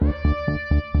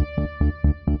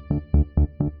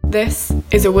This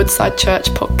is a Woodside Church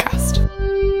podcast.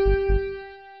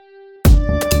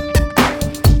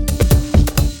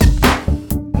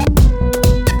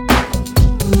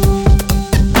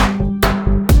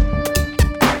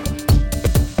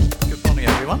 Good morning,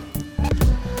 everyone.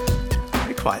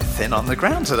 We're quite thin on the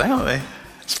ground today, aren't we?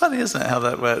 It's funny, isn't it, how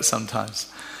that works sometimes?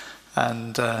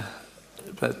 And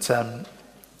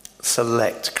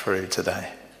select crew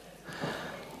today.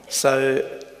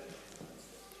 So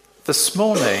this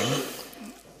morning,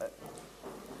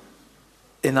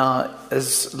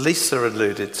 as Lisa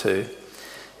alluded to,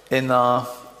 in our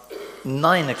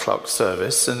 9 o'clock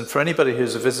service, and for anybody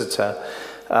who's a visitor,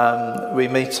 we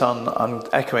meet on, I'm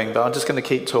echoing, but I'm just going to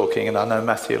keep talking, and I know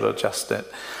Matthew will adjust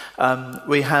it.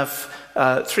 We have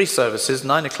 3 services,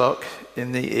 9 o'clock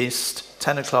in the east,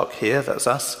 10 o'clock here, that's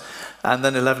us, and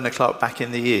then 11 o'clock back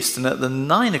in the east. And at the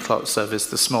 9 o'clock service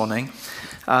this morning,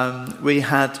 we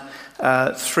had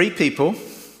 3 people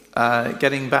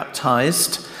getting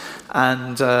baptized,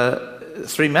 and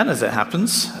 3 men as it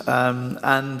happens,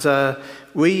 and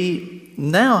we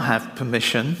now have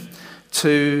permission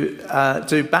to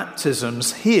do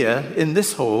baptisms here in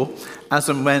this hall as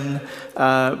and when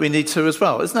we need to as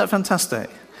well. Isn't that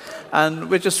fantastic? And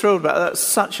we're just thrilled about that. That's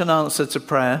such an answer to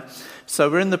prayer. So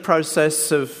we're in the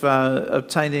process of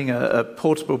obtaining a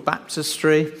portable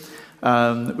baptistry,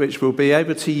 which we'll be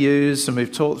able to use, and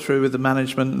we've talked through with the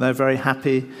management, and they're very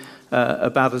happy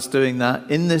about us doing that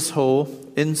in this hall,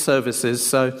 in services.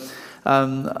 So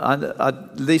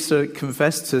Lisa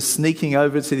confessed to sneaking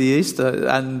over to the east,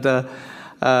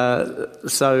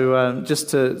 just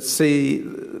to see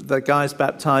the guys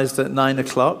baptized at 9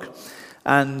 o'clock.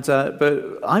 And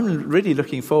but I'm really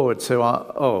looking forward to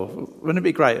wouldn't it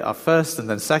be great, our first and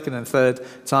then second and third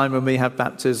time when we have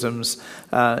baptisms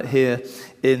here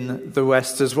in the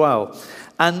West as well.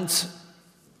 And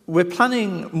we're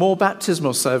planning more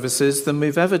baptismal services than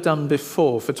we've ever done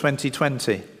before for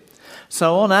 2020.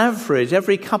 So on average,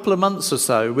 every couple of months or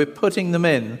so, we're putting them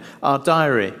in our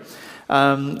diary.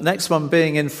 Next one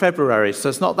being in February, so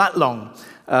it's not that long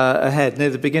ahead,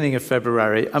 near the beginning of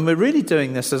February. And we're really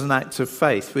doing this as an act of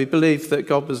faith. We believe that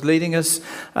God was leading us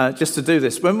just to do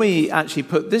this. When we actually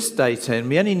put this date in,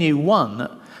 we only knew one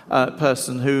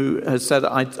person who has said,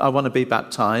 I want to be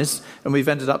baptized, and we've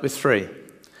ended up with 3.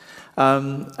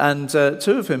 And 2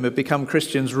 of whom have become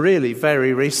Christians really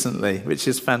very recently, which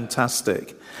is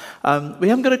fantastic. We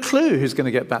haven't got a clue who's going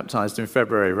to get baptized in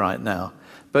February right now.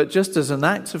 But just as an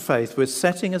act of faith, we're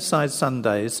setting aside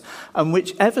Sundays, and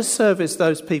whichever service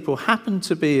those people happen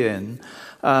to be in,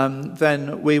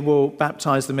 then we will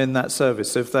baptize them in that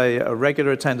service. If they are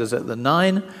regular attenders at the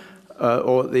 9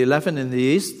 or the 11 in the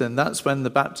east, then that's when the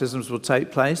baptisms will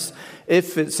take place.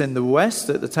 If it's in the west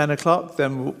at the 10 o'clock,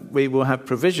 then we will have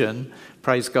provision,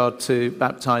 praise God, to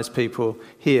baptize people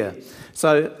here.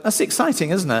 So that's exciting,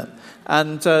 isn't it?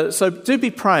 And so do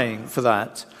be praying for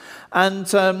that. And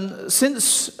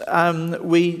since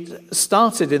we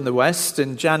started in the West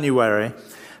in January,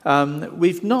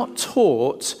 we've not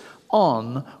taught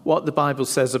on what the Bible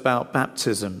says about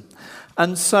baptism.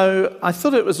 And so I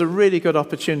thought it was a really good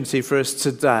opportunity for us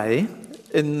today,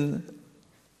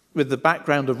 with the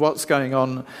background of what's going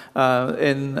on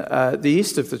in the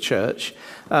east of the church,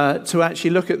 to actually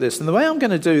look at this. And the way I'm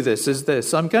going to do this is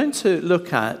this. I'm going to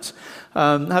look at,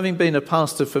 having been a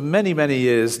pastor for many, many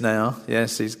years now,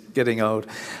 yes, he's getting old,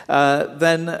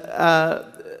 then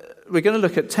we're going to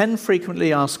look at 10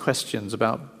 frequently asked questions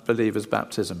about believers'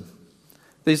 baptism.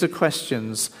 These are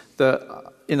questions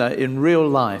that, in real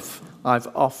life, I've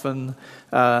often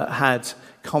had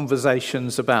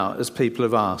conversations about as people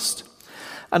have asked.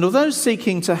 And although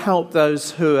seeking to help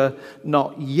those who are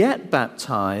not yet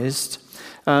baptized,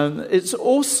 it's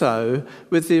also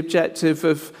with the objective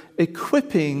of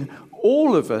equipping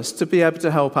all of us to be able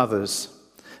to help others.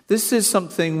 This is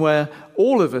something where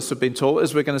all of us have been taught,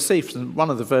 as we're going to see from one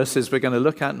of the verses we're going to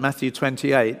look at in Matthew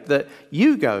 28, that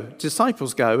you go,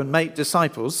 disciples go and make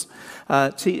disciples,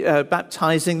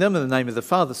 baptizing them in the name of the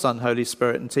Father, Son, Holy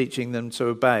Spirit, and teaching them to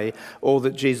obey all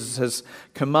that Jesus has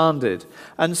commanded.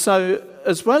 And so,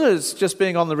 as well as just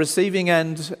being on the receiving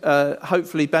end,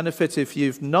 hopefully benefit if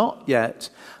you've not yet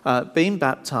been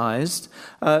baptized,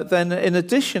 then in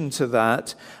addition to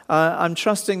that, I'm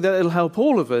trusting that it'll help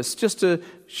all of us just to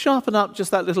sharpen up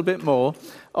just that little bit more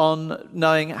on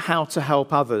knowing how to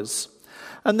help others.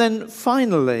 And then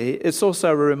finally, it's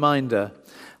also a reminder.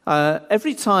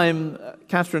 Every time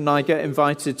Catherine and I get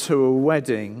invited to a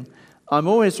wedding, I'm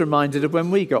always reminded of when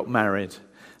we got married.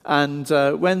 And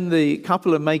when the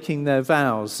couple are making their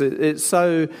vows, it's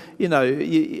so,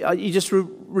 you just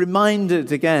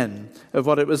reminded again of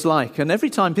what it was like. And every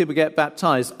time people get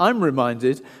baptized, I'm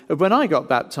reminded of when I got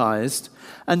baptized.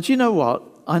 And do you know what?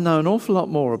 I know an awful lot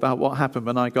more about what happened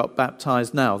when I got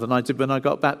baptized now than I did when I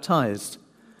got baptized.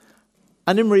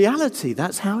 And in reality,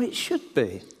 that's how it should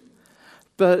be.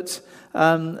 But,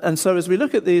 and so as we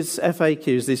look at these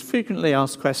FAQs, these frequently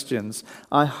asked questions,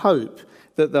 I hope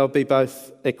that they'll be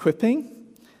both equipping,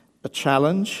 a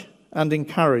challenge, and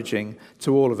encouraging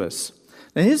to all of us.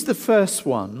 Now, here's the first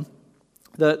one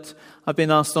that I've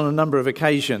been asked on a number of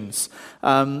occasions,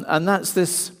 and that's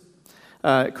this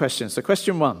question. So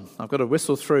question one, I've got to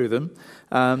whistle through them,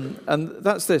 and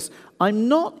that's this. I'm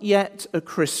not yet a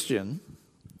Christian.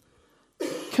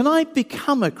 Can I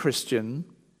become a Christian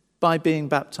by being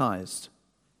baptized?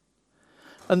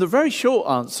 And the very short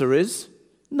answer is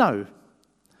no.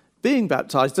 Being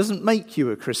baptized doesn't make you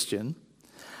a Christian.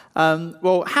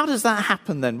 Well, how does that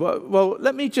happen then? Well,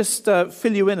 let me just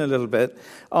fill you in a little bit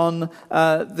on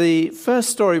the first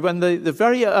story when the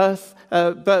very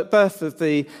birth of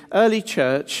the early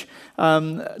church,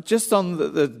 just on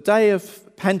the day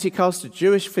of Pentecost, a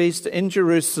Jewish feast in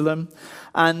Jerusalem,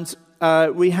 and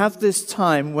we have this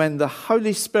time when the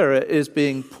Holy Spirit is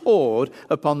being poured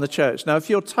upon the church. Now, if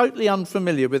you're totally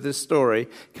unfamiliar with this story,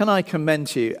 can I commend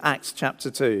to you Acts chapter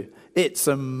 2? It's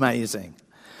amazing.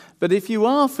 But if you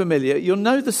are familiar, you'll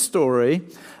know the story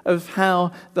of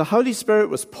how the Holy Spirit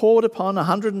was poured upon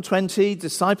 120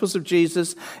 disciples of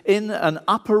Jesus in an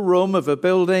upper room of a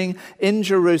building in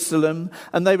Jerusalem.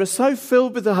 And they were so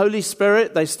filled with the Holy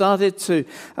Spirit, they started to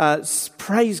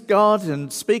praise God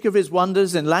and speak of his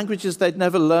wonders in languages they'd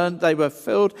never learned. They were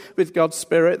filled with God's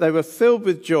Spirit. They were filled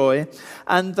with joy.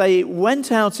 And they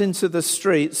went out into the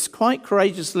streets quite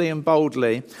courageously and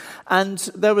boldly. And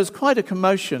there was quite a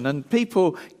commotion, and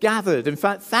people gathered. In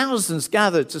fact, thousands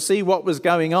gathered to see what was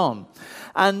going on.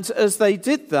 And as they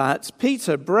did that,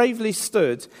 Peter bravely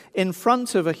stood in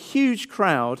front of a huge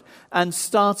crowd and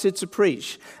started to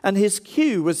preach. And his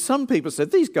cue was, some people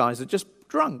said, these guys are just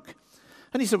drunk.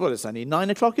 And he said, well, it's only 9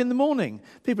 o'clock in the morning.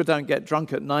 People don't get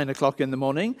drunk at 9 o'clock in the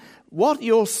morning. What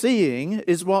you're seeing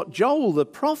is what Joel the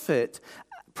prophet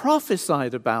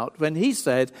prophesied about when he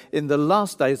said, in the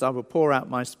last days I will pour out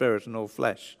my Spirit on all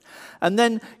flesh. And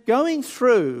then going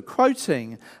through,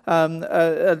 quoting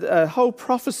a whole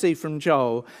prophecy from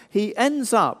Joel, he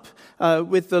ends up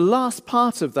with the last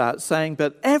part of that saying,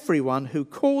 but everyone who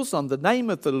calls on the name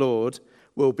of the Lord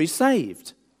will be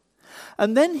saved.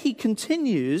 And then he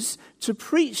continues to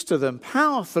preach to them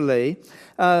powerfully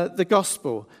the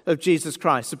gospel of Jesus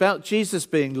Christ, about Jesus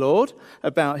being Lord,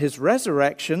 about his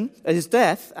resurrection, his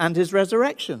death and his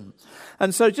resurrection.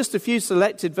 And so just a few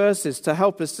selected verses to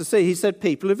help us to see. He said,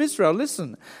 people of Israel,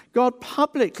 listen, God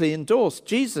publicly endorsed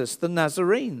Jesus the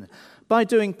Nazarene by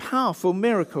doing powerful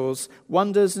miracles,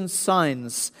 wonders and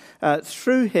signs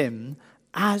through him,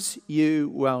 as you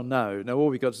well know. Now, all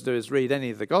we've got to do is read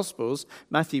any of the Gospels,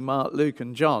 Matthew, Mark, Luke,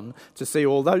 and John, to see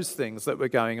all those things that were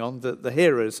going on that the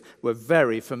hearers were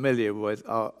very familiar with,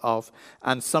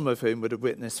 and some of whom would have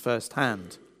witnessed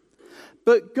firsthand.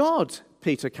 But God,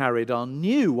 Peter carried on,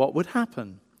 knew what would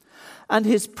happen. And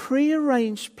his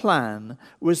prearranged plan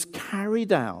was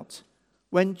carried out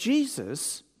when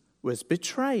Jesus was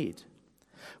betrayed.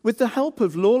 With the help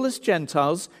of lawless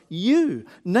Gentiles, you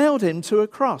nailed him to a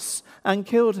cross and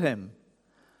killed him.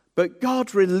 But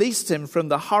God released him from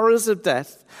the horrors of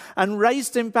death and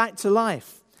raised him back to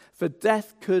life, for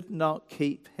death could not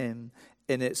keep him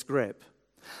in its grip.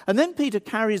 And then Peter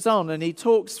carries on and he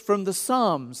talks from the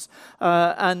Psalms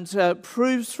and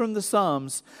proves from the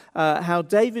Psalms how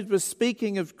David was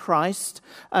speaking of Christ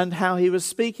and how he was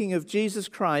speaking of Jesus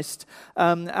Christ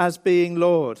as being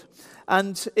Lord.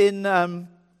 And in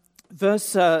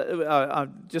verse,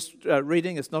 I'm just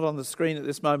reading, it's not on the screen at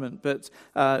this moment, but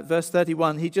verse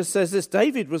 31, he just says this,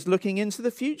 David was looking into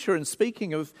the future and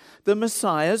speaking of the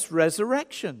Messiah's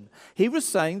resurrection. He was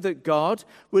saying that God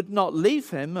would not leave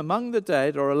him among the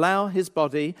dead or allow his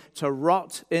body to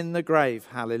rot in the grave.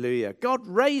 Hallelujah. God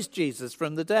raised Jesus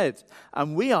from the dead,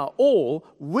 and we are all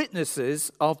witnesses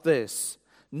of this.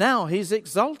 Now he's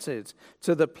exalted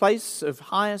to the place of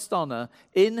highest honor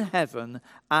in heaven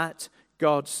at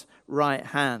God's right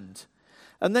hand.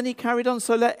 And then he carried on,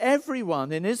 so let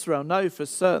everyone in Israel know for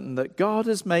certain that God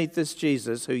has made this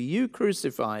Jesus, who you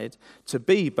crucified, to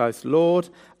be both Lord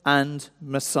and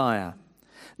Messiah.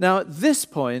 Now at this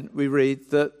point we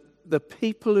read that the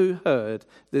people who heard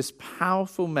this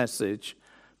powerful message,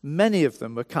 many of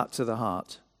them were cut to the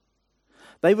heart.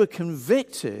 They were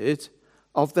convicted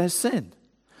of their sin.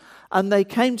 And they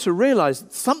came to realize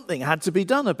that something had to be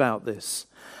done about this.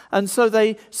 And so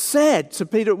they said to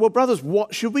Peter, well, brothers,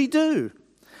 what should we do?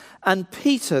 And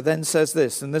Peter then says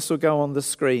this, and this will go on the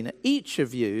screen. Each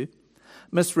of you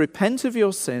must repent of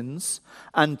your sins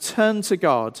and turn to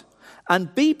God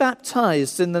and be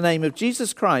baptized in the name of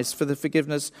Jesus Christ for the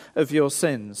forgiveness of your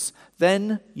sins.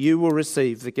 Then you will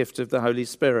receive the gift of the Holy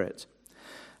Spirit.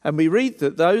 And we read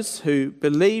that those who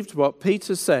believed what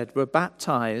Peter said were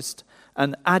baptized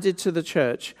and added to the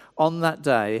church on that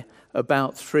day,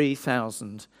 about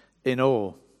 3,000 in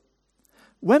all.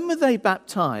 When were they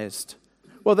baptized?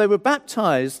 Well, they were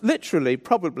baptized literally,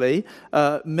 probably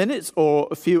minutes or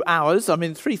a few hours. I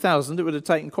mean, 3,000, it would have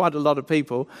taken quite a lot of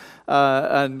people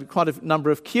and quite a number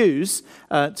of queues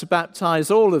to baptize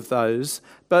all of those.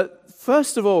 But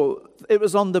first of all, it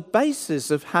was on the basis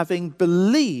of having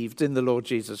believed in the Lord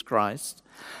Jesus Christ,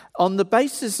 on the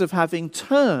basis of having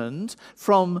turned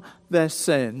from their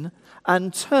sin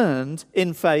and turned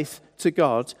in faith to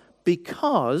God,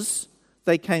 because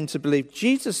they came to believe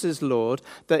Jesus is Lord,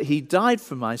 that he died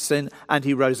for my sin and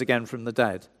he rose again from the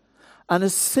dead. And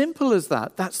as simple as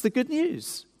that, that's the good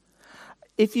news.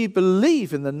 If you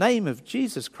believe in the name of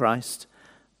Jesus Christ,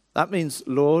 that means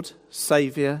Lord,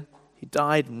 Saviour, he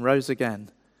died and rose again,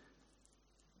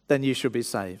 then you shall be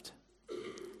saved.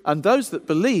 And those that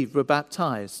believed were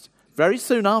baptized very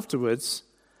soon afterwards,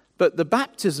 but the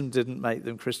baptism didn't make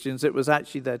them Christians. It was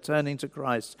actually their turning to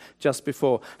Christ just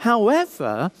before.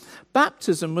 However,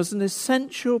 baptism was an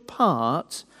essential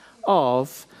part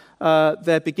of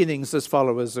their beginnings as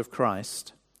followers of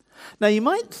Christ. Now, you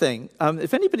might think,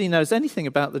 if anybody knows anything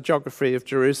about the geography of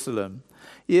Jerusalem,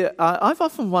 I've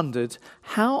often wondered,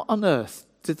 how on earth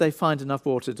did they find enough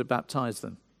water to baptize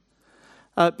them?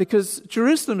 Because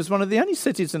Jerusalem is one of the only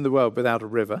cities in the world without a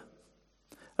river,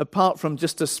 apart from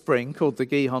just a spring called the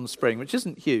Gihon Spring, which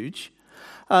isn't huge.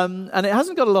 And it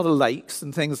hasn't got a lot of lakes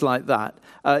and things like that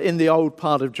in the old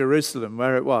part of Jerusalem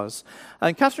where it was.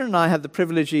 And Catherine and I had the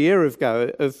privilege a year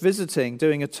ago of visiting,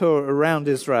 doing a tour around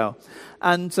Israel.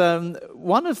 And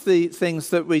one of the things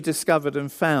that we discovered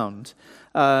and found,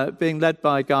 being led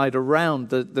by a guide around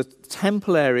the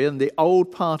temple area and the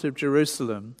old part of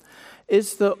Jerusalem,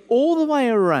 is that all the way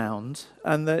around,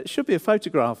 and there should be a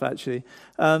photograph actually,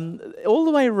 all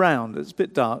the way around, it's a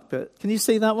bit dark, but can you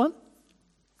see that one?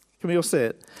 Can we all see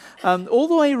it? All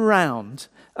the way around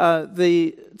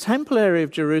the temple area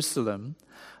of Jerusalem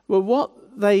were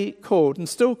what they called, and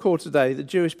still call today, the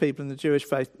Jewish people and the Jewish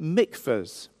faith,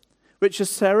 mikvahs, which are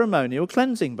ceremonial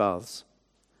cleansing baths.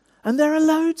 And there are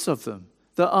loads of them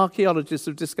that archaeologists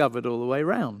have discovered all the way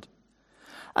around.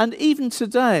 And even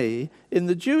today, in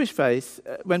the Jewish faith,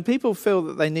 when people feel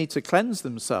that they need to cleanse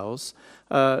themselves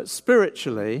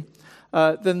spiritually,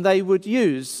 then they would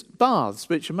use baths,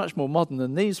 which are much more modern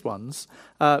than these ones,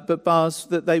 but baths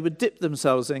that they would dip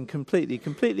themselves in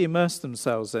completely immerse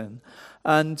themselves in,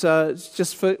 and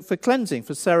just for cleansing,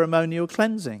 for ceremonial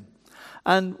cleansing.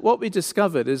 And what we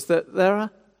discovered is that there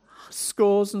are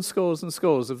scores and scores and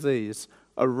scores of these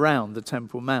around the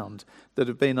Temple Mount that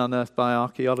have been unearthed by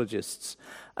archaeologists.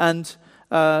 And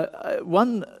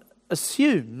one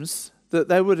assumes that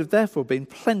there would have therefore been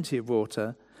plenty of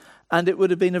water, and it would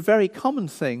have been a very common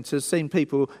thing to have seen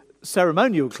people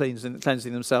ceremonial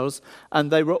cleansing themselves,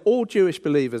 and they were all Jewish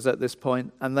believers at this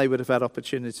point, and they would have had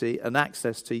opportunity and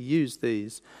access to use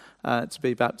these to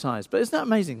be baptized. But isn't that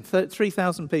amazing?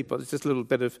 3,000 people. It's just a little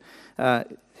bit of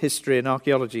history and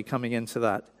archaeology coming into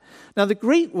that. Now, the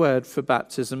Greek word for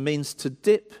baptism means to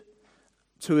dip,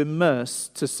 to immerse,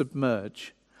 to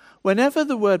submerge. Whenever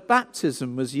the word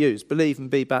baptism was used, believe and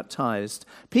be baptized,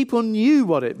 people knew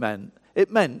what it meant.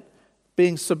 It meant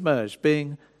being submerged,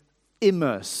 being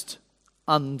immersed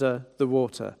under the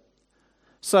water.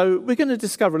 So we're going to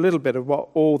discover a little bit of what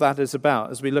all that is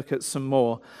about as we look at some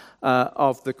more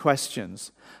of the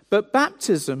questions. But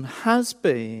baptism has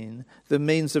been the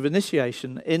means of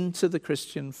initiation into the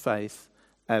Christian faith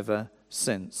ever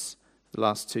since the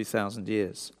last 2,000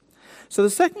 years. So the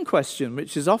second question,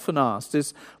 which is often asked,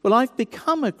 is, well, I've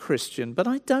become a Christian, but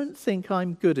I don't think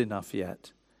I'm good enough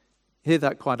yet. Hear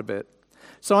that quite a bit.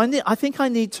 So I think I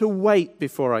need to wait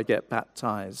before I get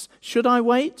baptized. Should I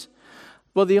wait?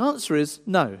 Well, the answer is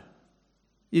no.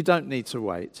 You don't need to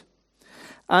wait.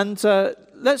 And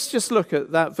let's just look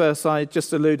at that verse I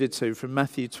just alluded to from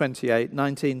Matthew 28,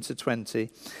 19 to 20.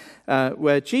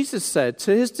 Where Jesus said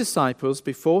to his disciples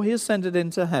before he ascended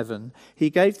into heaven, he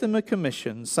gave them a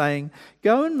commission saying,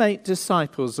 "Go and make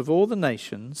disciples of all the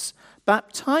nations,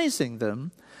 baptizing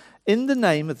them in the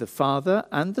name of the Father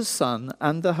and the Son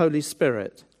and the Holy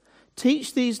Spirit.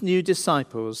 Teach these new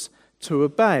disciples to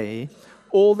obey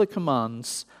all the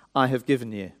commands I have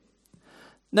given you."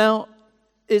 Now,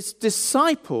 it's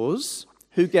disciples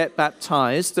who get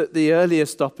baptized at the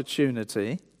earliest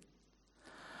opportunity.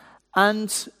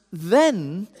 And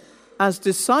then, as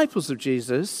disciples of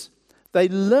Jesus, they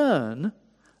learn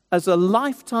as a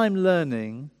lifetime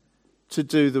learning to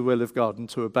do the will of God and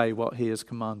to obey what he has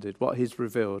commanded, what he's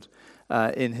revealed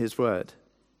in his word.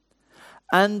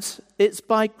 And it's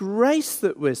by grace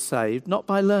that we're saved, not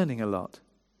by learning a lot.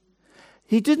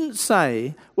 He didn't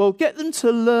say, well, get them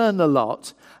to learn a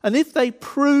lot, and if they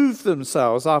prove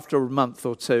themselves after a month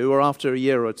or two or after a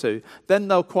year or two, then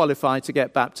they'll qualify to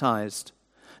get baptized.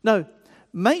 No,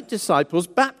 make disciples,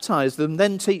 baptize them,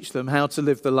 then teach them how to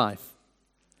live the life.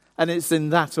 And it's in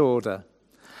that order.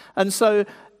 And so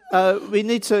we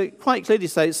need to quite clearly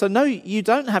say, so no, you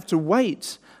don't have to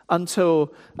wait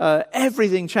until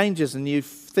everything changes and you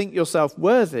think yourself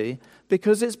worthy,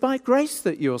 because it's by grace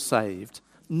that you're saved,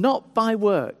 not by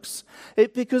works.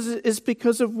 It's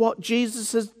because of what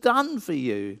Jesus has done for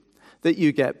you that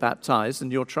you get baptized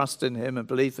and your trust in him and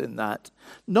belief in that,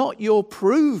 not your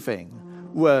proving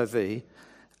worthy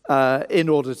in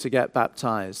order to get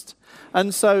baptized.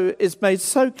 And so it's made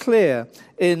so clear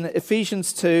in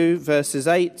Ephesians 2, verses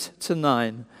 8 to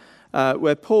 9,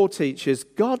 where Paul teaches,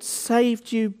 God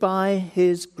saved you by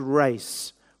his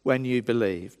grace when you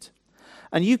believed.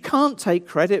 And you can't take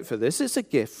credit for this. It's a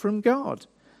gift from God.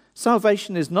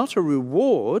 Salvation is not a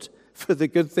reward for the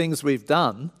good things we've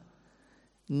done,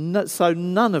 so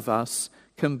none of us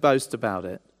can boast about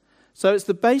it. So it's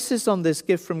the basis on this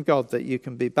gift from God that you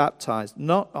can be baptized,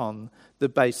 not on the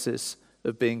basis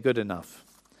of being good enough.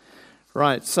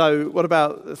 Right, so what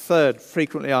about the third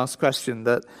frequently asked question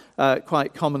that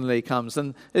quite commonly comes?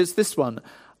 And it's this one.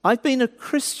 I've been a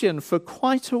Christian for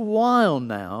quite a while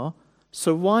now,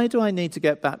 so why do I need to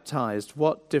get baptized?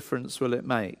 What difference will it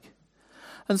make?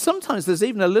 And sometimes there's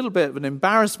even a little bit of an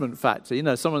embarrassment factor. You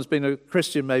know, someone's been a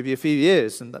Christian maybe a few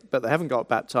years, but they haven't got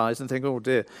baptized and think, oh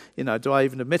dear, do I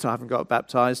even admit I haven't got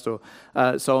baptized? Or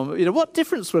so on. What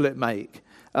difference will it make?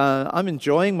 I'm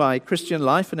enjoying my Christian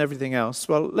life and everything else.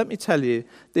 Well, let me tell you,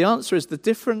 the answer is the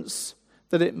difference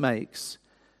that it makes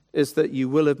is that you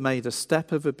will have made a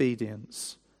step of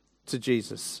obedience to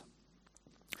Jesus.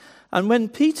 And when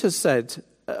Peter said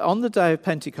on the day of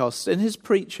Pentecost in his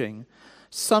preaching,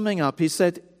 summing up, he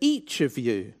said, each of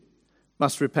you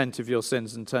must repent of your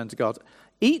sins and turn to God.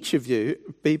 Each of you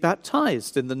be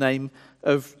baptized in the name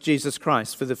of Jesus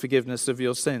Christ for the forgiveness of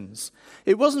your sins.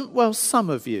 It wasn't, well, some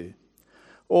of you,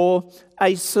 or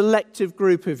a selective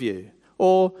group of you,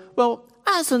 or, well,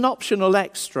 as an optional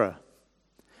extra.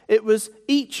 It was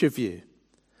each of you,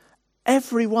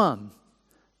 everyone.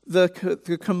 The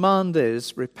command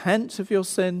is, repent of your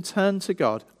sin, turn to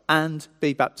God, and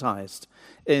be baptized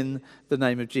in the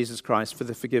name of Jesus Christ for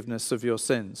the forgiveness of your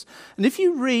sins. And if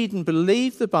you read and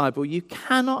believe the Bible, you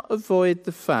cannot avoid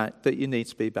the fact that you need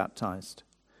to be baptized.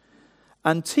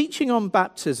 And teaching on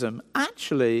baptism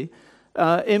actually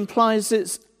implies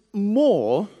it's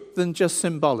more than just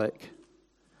symbolic.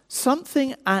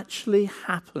 Something actually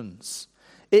happens.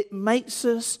 It makes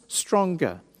us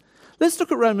stronger. Let's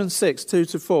look at Romans 6,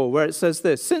 2-4, where it says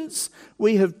this, since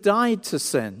we have died to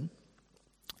sin,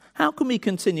 how can we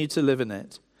continue to live in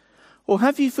it? Or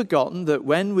have you forgotten that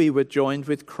when we were joined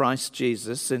with Christ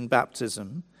Jesus in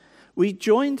baptism, we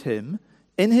joined him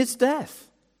in his death?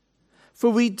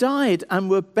 For we died and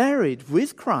were buried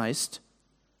with Christ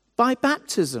by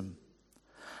baptism.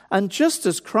 And just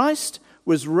as Christ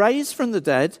was raised from the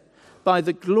dead by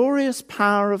the glorious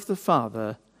power of the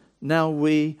Father, now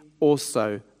we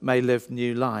also may live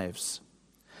new lives.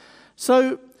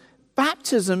 So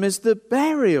baptism is the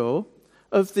burial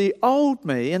of the old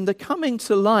me and the coming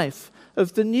to life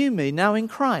of the new me now in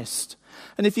Christ.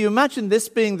 And if you imagine this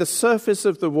being the surface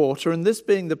of the water and this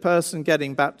being the person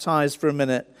getting baptized for a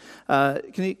minute,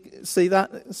 can you see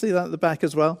that? See that at the back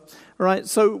as well? All right.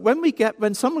 So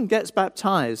when someone gets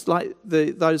baptized, like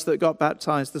those that got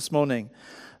baptized this morning,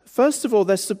 first of all,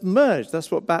 they're submerged. That's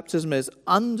what baptism is,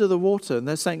 under the water. And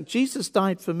they're saying, Jesus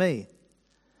died for me.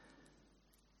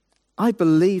 I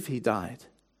believe he died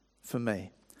for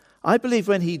me. I believe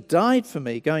when he died for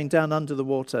me, going down under the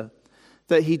water,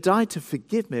 that he died to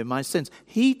forgive me of my sins.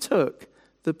 He took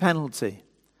the penalty. It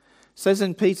says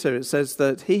in Peter, it says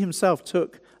that he himself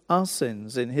took our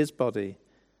sins in his body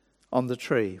on the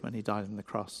tree when he died on the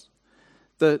cross.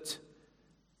 That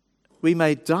we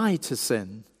may die to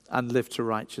sin and live to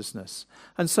righteousness.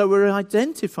 And so we're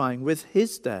identifying with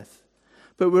his death.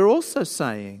 But we're also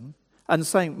saying,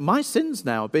 my sins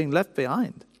now are being left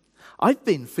behind. I've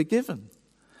been forgiven.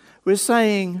 We're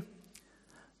saying,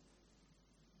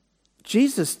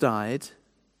 Jesus died,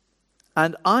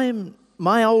 and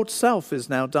my old self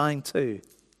is now dying too.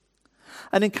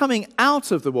 And in coming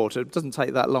out of the water, it doesn't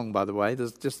take that long, by the way.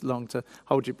 There's just long to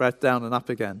hold your breath down and up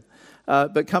again.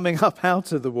 But coming up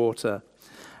out of the water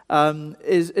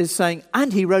is saying,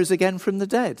 and he rose again from the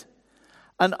dead.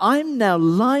 And I'm now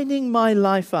lining my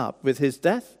life up with his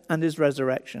death and his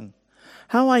resurrection.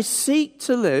 How I seek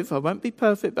to live, I won't be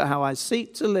perfect, but how I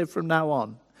seek to live from now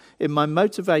on, in my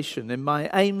motivation, in my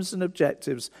aims and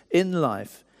objectives in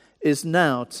life, is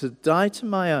now to die to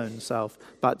my own self,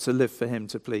 but to live for him,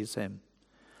 to please him.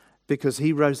 Because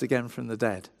he rose again from the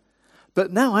dead.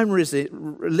 But now I'm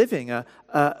living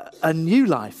a new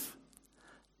life.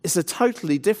 It's a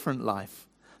totally different life,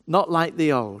 not like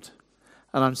the old.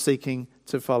 And I'm seeking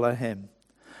to follow him.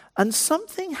 And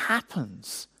something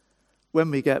happens when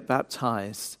we get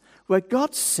baptized, where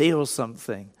God seals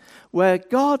something, where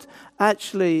God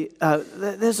actually,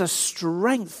 there's a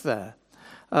strength there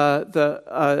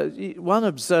that one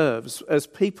observes as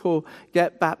people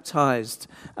get baptized,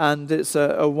 and it's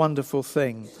a wonderful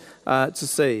thing to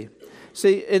see.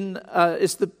 See,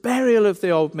 it's the burial of the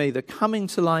old me, the coming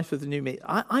to life of the new me.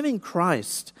 I'm in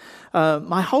Christ.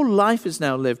 My whole life is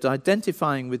now lived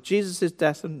identifying with Jesus'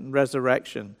 death and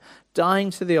resurrection,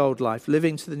 dying to the old life,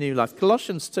 living to the new life.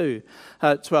 Colossians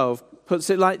 2:12 puts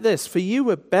it like this: For you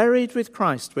were buried with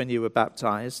Christ when you were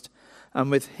baptized,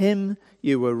 and with him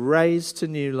you were raised to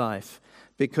new life,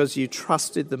 because you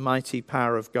trusted the mighty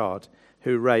power of God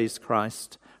who raised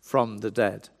Christ from the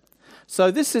dead. So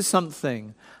this is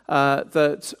something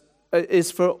that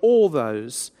is for all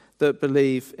those that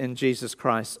believe in Jesus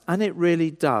Christ. And it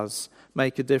really does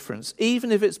make a difference.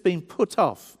 Even if it's been put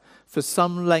off for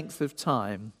some length of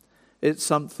time, it's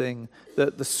something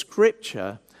that the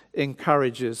Scripture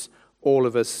encourages all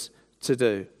of us to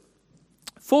do.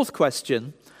 Fourth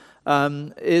question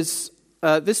is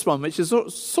this one, which is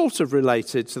sort of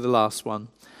related to the last one,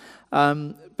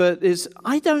 but is,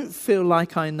 I don't feel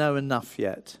like I know enough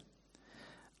yet.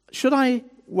 Should I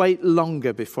wait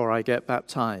longer before I get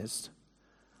baptized?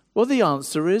 Well, the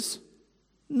answer is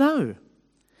no.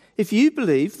 If you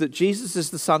believe that Jesus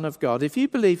is the Son of God, if you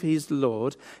believe he's the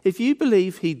Lord, if you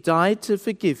believe he died to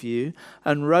forgive you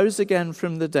and rose again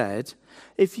from the dead,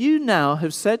 if you now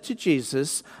have said to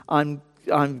Jesus, I'm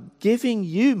giving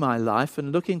you my life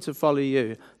and looking to follow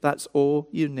you, that's all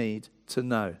you need to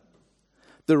know.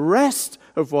 The rest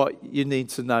of what you need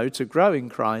to know to grow in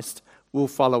Christ will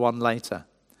follow on later.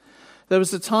 There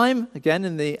was a time, again,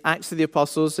 in the Acts of the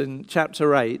Apostles in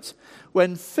chapter 8,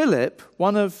 when Philip,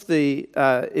 one of the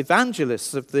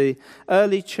evangelists of the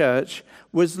early church,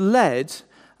 was led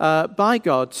by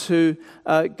God to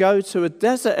go to a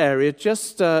desert area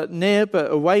just near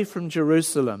but away from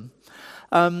Jerusalem.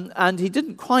 And he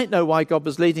didn't quite know why God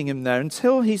was leading him there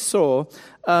until he saw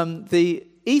the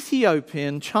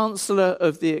Ethiopian Chancellor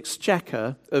of the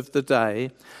Exchequer of the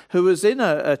day, who was in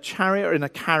a chariot or in a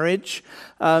carriage,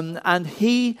 and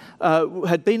he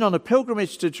had been on a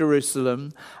pilgrimage to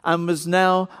Jerusalem and was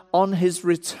now on his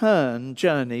return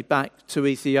journey back to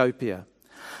Ethiopia.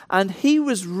 And he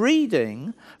was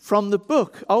reading from the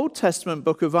Old Testament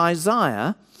book of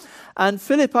Isaiah, and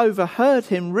Philip overheard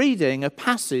him reading a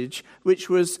passage which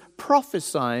was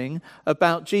prophesying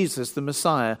about Jesus, the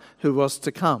Messiah, who was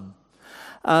to come.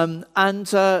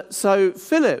 So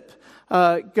Philip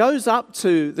goes up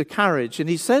to the carriage and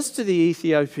he says to the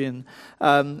Ethiopian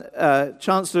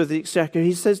Chancellor of the Exchequer,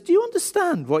 he says, "Do you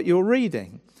understand what you're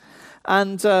reading?"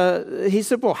 And he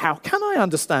said, "Well, how can I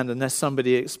understand unless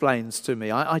somebody explains to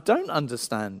me? I don't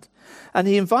understand." And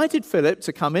he invited Philip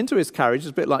to come into his carriage.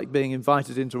 It's a bit like being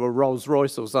invited into a Rolls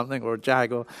Royce or something, or a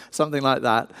Jag or something like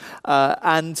that.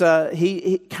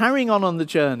 He carrying on the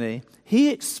journey, he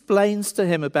explains to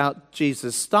him about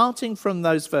Jesus, starting from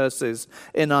those verses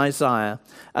in Isaiah,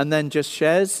 and then just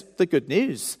shares the good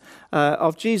news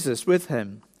of Jesus with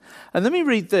him. And let me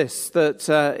read this,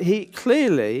 that he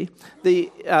clearly, the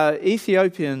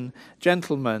Ethiopian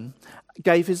gentleman,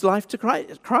 gave his life to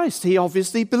Christ. He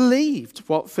obviously believed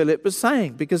what Philip was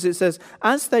saying, because it says,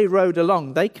 as they rode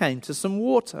along, they came to some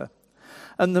water.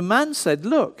 And the man said,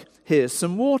 "Look, here's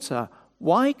some water.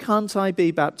 Why can't I be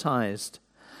baptized?"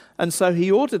 And so he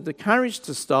ordered the carriage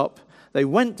to stop. They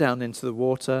went down into the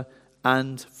water,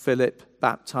 and Philip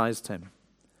baptized him.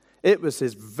 It was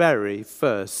his very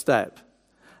first step.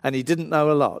 And he didn't know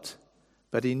a lot,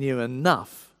 but he knew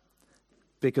enough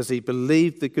because he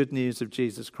believed the good news of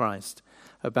Jesus Christ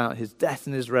about his death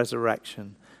and his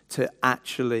resurrection to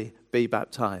actually be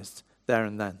baptized there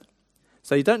and then.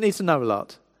 So you don't need to know a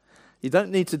lot. You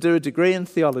don't need to do a degree in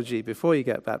theology before you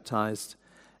get baptized.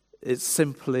 It's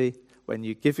simply when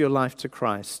you give your life to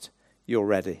Christ, you're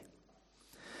ready.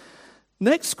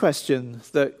 Next question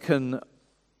that can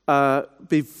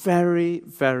be very,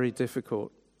 very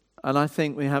difficult. And I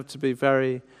think we have to be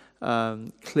very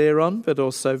clear on, but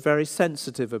also very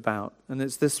sensitive about. And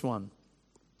it's this one.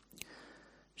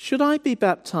 Should I be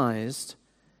baptized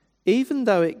even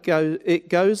though it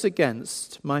goes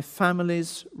against my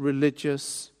family's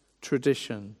religious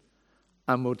tradition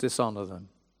and will dishonor them?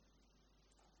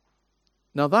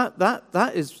 Now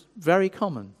that is very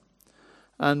common.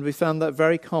 And we found that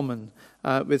very common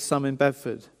with some in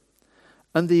Bedford.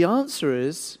 And the answer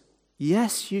is,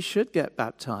 yes, you should get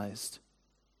baptized.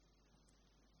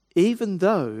 Even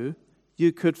though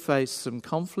you could face some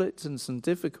conflict and some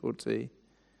difficulty,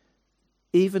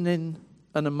 even in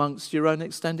and amongst your own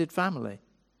extended family.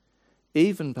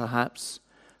 Even perhaps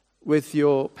with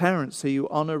your parents who you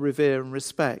honor, revere, and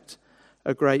respect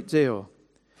a great deal.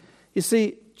 You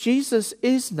see, Jesus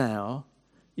is now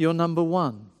your number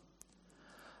one.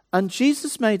 And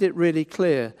Jesus made it really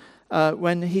clear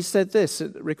when he said this,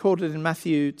 recorded in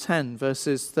Matthew 10,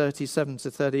 verses 37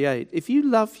 to 38. If you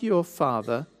love your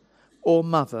father or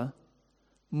mother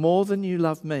more than you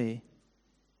love me,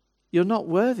 you're not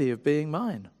worthy of being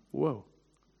mine. Whoa.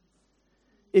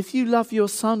 If you love your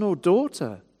son or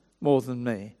daughter more than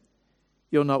me,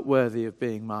 you're not worthy of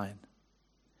being mine.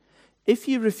 If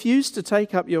you refuse to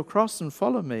take up your cross and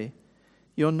follow me,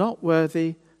 you're not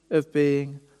worthy of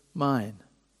being mine.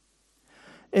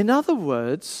 In other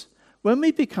words, when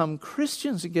we become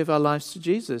Christians and give our lives to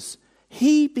Jesus,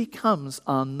 he becomes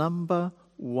our number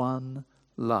one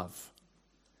love.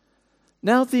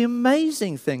 Now, the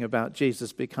amazing thing about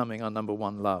Jesus becoming our number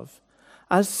one love,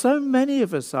 as so many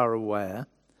of us are aware,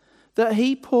 that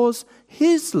he pours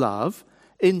his love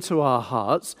into our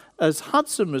hearts, as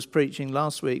Hudson was preaching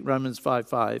last week, Romans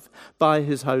 5:5, by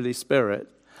his Holy Spirit.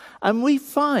 And we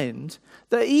find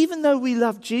that even though we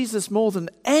love Jesus more than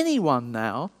anyone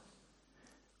now,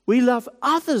 we love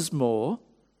others more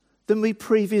than we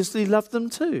previously loved them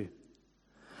too.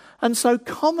 And so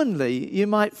commonly you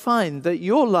might find that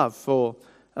your love for,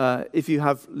 if you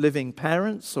have living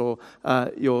parents or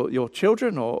your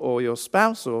children or your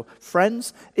spouse or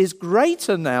friends, is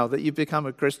greater now that you've become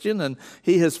a Christian and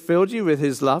he has filled you with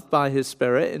his love by his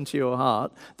Spirit into your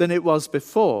heart than it was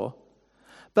before.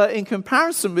 But in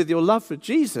comparison with your love for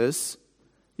Jesus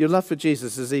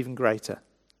is even greater.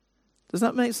 Does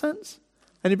that make sense?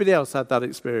 Anybody else had that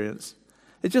experience?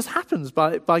 It just happens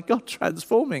by God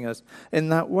transforming us in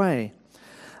that way.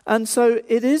 And so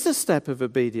it is a step of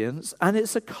obedience, and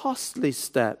it's a costly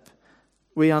step,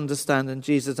 we understand, and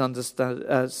Jesus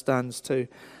understands too,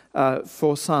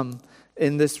 for some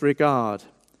in this regard.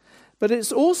 But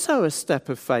it's also a step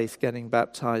of faith, getting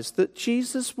baptized, that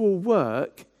Jesus will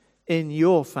work in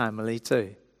your family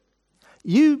too.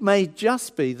 You may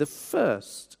just be the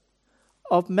first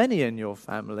of many in your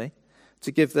family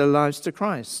to give their lives to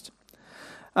Christ.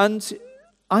 And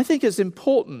I think it's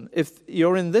important, if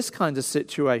you're in this kind of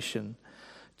situation,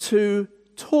 to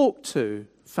talk to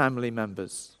family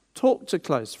members, talk to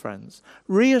close friends,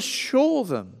 reassure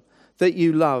them that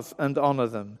you love and honor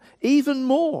them, even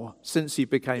more since you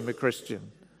became a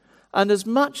Christian. And as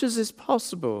much as is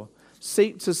possible,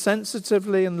 seek to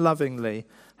sensitively and lovingly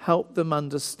help them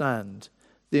understand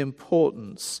the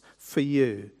importance for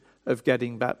you of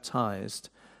getting baptized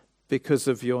because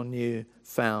of your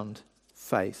newfound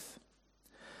faith.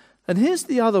 And here's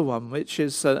the other one, which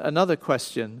is another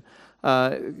question,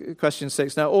 question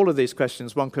 6. Now, all of these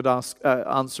questions one could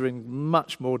answer in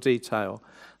much more detail,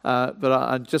 but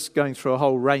I'm just going through a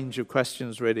whole range of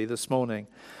questions really this morning.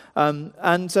 And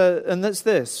that's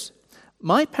this.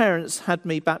 My parents had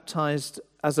me baptized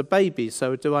as a baby,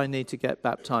 so do I need to get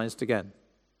baptized again?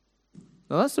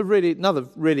 Now, that's another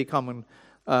really common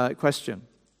question.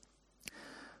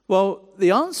 Well,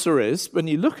 the answer is, when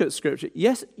you look at Scripture,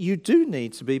 yes, you do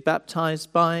need to be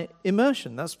baptized by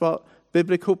immersion. That's what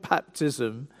biblical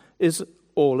baptism is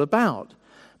all about.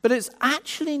 But it's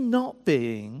actually not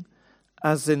being,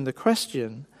 as in the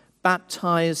question,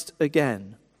 baptized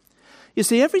again. You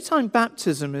see, every time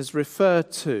baptism is referred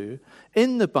to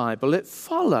in the Bible, it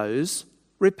follows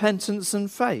repentance and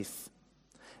faith.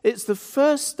 It's the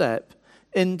first step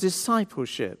in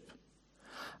discipleship.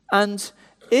 And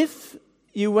if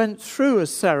you went through a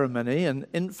ceremony, an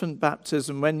infant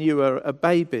baptism, when you were a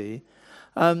baby,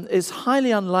 it's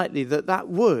highly unlikely that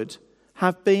would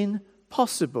have been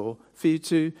possible for you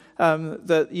to,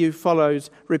 that you followed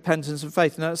repentance and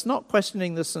faith. Now, it's not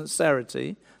questioning the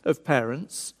sincerity of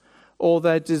parents or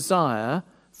their desire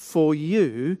for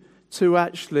you to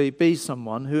actually be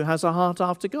someone who has a heart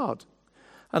after God.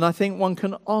 And I think one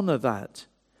can honor that.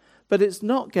 But it's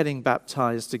not getting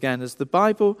baptized again, as the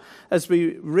Bible, as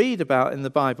we read about in the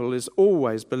Bible, is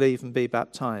always believe and be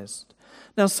baptized.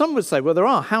 Now, some would say, well, there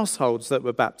are households that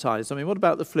were baptized. I mean, what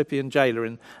about the Philippian jailer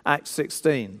in Acts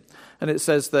 16? And it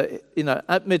says that,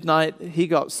 at midnight he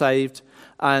got saved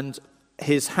and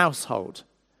his household.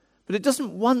 But it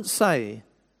doesn't once say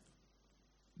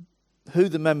who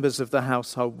the members of the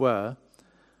household were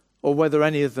or whether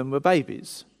any of them were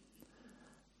babies.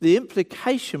 The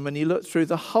implication when you look through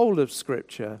the whole of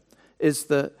Scripture is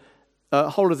that,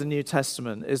 whole of the New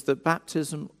Testament, is that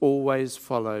baptism always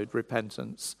followed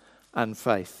repentance and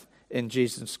faith in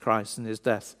Jesus Christ and his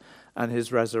death and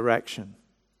his resurrection.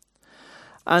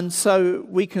 And so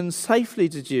we can safely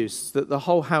deduce that the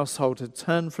whole household had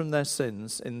turned from their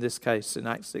sins, in this case in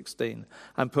Acts 16,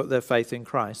 and put their faith in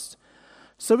Christ.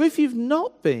 So if you've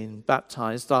not been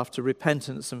baptized after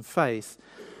repentance and faith,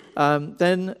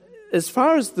 then as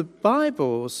far as the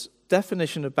Bible's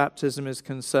definition of baptism is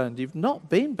concerned, you've not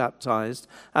been baptized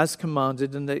as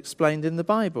commanded and explained in the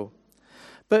Bible.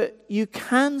 But you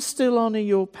can still honor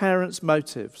your parents'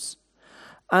 motives.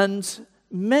 And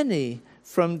many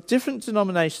from different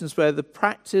denominations where the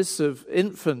practice of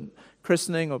infant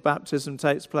christening or baptism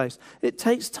takes place, it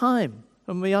takes time,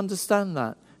 and we understand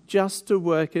that, just to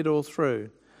work it all through.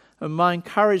 And my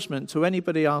encouragement to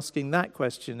anybody asking that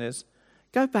question is,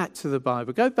 go back to the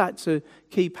Bible, go back to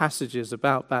key passages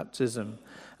about baptism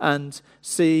and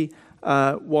see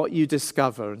what you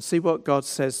discover and see what God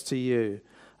says to you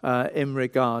in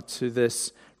regard to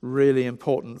this really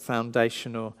important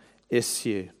foundational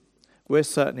issue. We're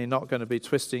certainly not going to be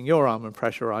twisting your arm and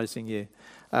pressurizing you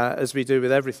as we do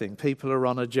with everything. People are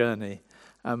on a journey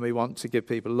and we want to give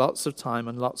people lots of time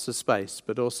and lots of space,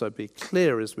 but also be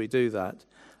clear as we do that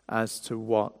as to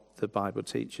what the Bible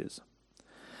teaches.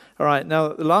 All right, now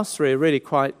the last three are really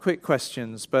quite quick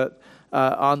questions, but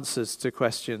answers to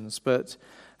questions. But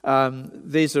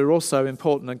these are also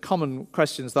important and common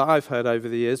questions that I've heard over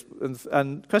the years.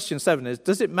 And question 7 is,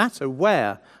 does it matter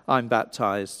where I'm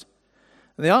baptized?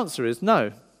 And the answer is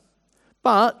no.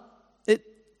 But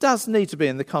it does need to be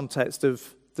in the context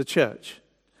of the church.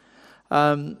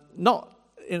 Someone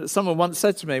once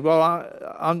said to me, well,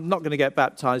 I'm not going to get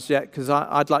baptized yet because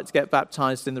I'd like to get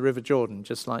baptized in the River Jordan,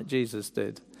 just like Jesus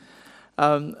did.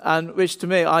 And which to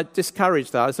me, I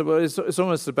discouraged that. I said, well, it's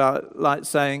almost about like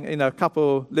saying, a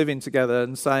couple living together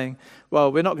and saying,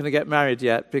 well, we're not going to get married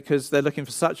yet because they're looking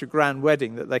for such a grand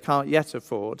wedding that they can't yet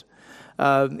afford.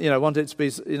 Want it to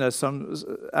be,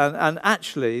 and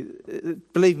actually,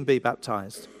 believe and be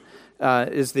baptized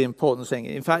is the important thing.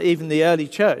 In fact, even the early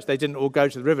church, they didn't all go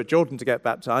to the River Jordan to get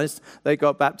baptized. They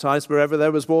got baptized wherever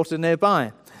there was water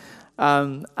nearby.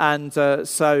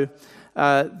 So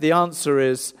the answer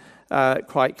is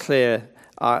quite clear,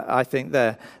 I think,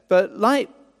 there. But like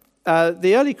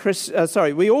the early Christians,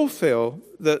 we all feel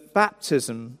that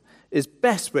baptism is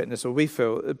best witnessed, or we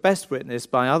feel best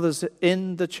witnessed by others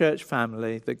in the church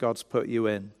family that God's put you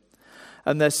in.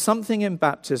 And there's something in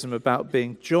baptism about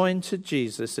being joined to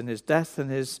Jesus in his death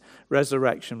and his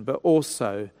resurrection, but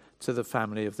also to the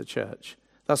family of the church.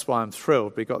 That's why I'm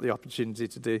thrilled we got the opportunity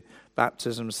to do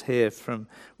baptisms here from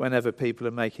whenever people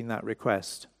are making that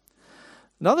request.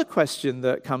 Another question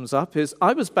that comes up is,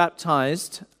 I was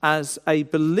baptized as a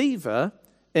believer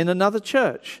in another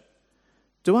church.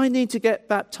 Do I need to get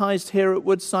baptized here at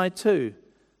Woodside too?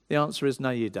 The answer is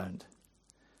no, you don't.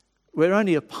 We're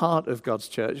only a part of God's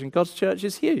church, and God's church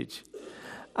is huge.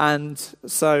 And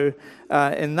so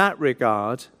in that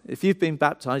regard, if you've been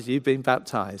baptized, you've been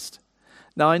baptized.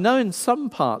 Now, I know in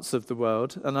some parts of the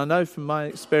world, and I know from my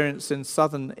experience in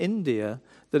southern India,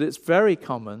 that it's very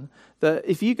common that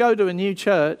if you go to a new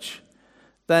church,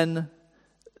 then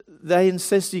they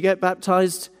insist you get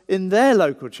baptized in their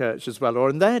local church as well, or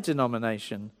in their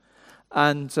denomination.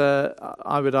 And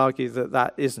I would argue that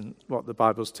that isn't what the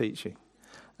Bible's teaching.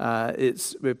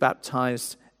 We're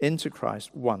baptized into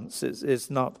Christ once. It's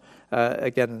not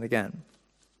again and again.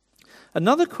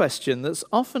 Another question that's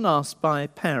often asked by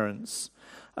parents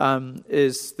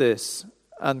is this,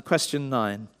 and question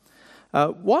 9.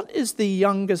 What is the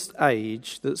youngest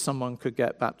age that someone could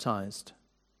get baptized?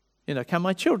 Can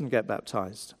my children get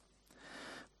baptized?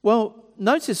 Well,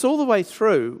 notice all the way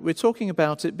through, we're talking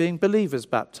about it being believers'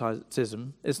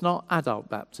 baptism. It's not adult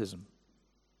baptism.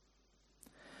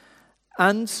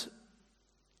 And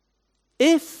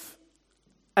if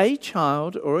a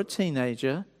child or a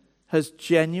teenager has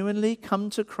genuinely come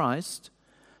to Christ,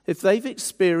 if they've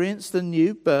experienced the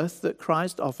new birth that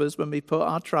Christ offers when we put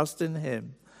our trust in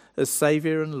him as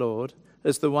Saviour and Lord,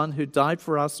 as the one who died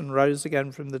for us and rose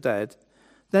again from the dead,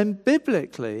 then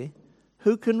biblically,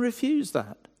 who can refuse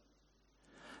that?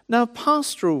 Now,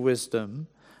 pastoral wisdom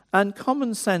and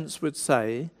common sense would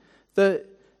say that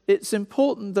it's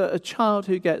important that a child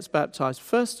who gets baptized,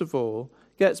 first of all,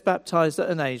 gets baptized at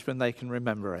an age when they can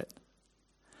remember it.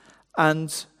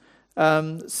 And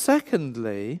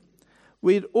secondly,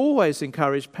 we'd always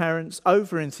encourage parents,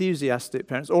 over-enthusiastic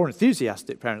parents, or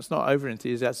enthusiastic parents, not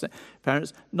over-enthusiastic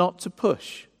parents, not to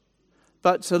push,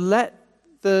 but to let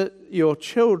your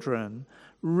children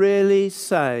really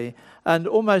say and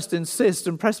almost insist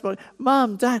and press,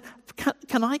 Mom, Dad,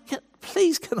 can I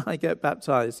get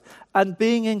baptized? And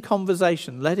being in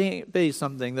conversation, letting it be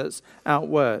something that's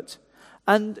outworked.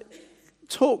 And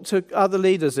talk to other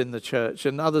leaders in the church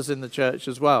and others in the church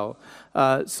as well,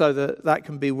 so that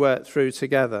can be worked through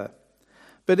together.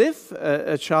 But if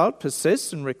a child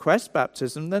persists and requests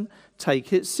baptism, then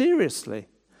take it seriously.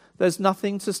 There's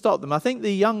nothing to stop them. I think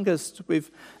the youngest we've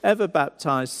ever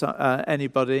baptized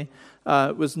anybody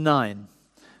was 9.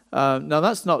 Now,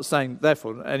 that's not saying,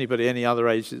 therefore, anybody any other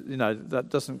age, that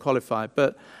doesn't qualify.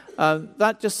 But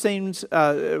that just seemed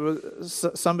it was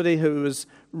somebody who was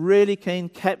really keen,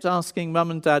 kept asking Mum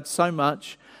and Dad so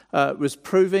much, was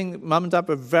proving, Mum and Dad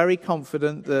were very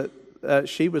confident that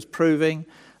she was proving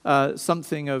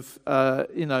something of,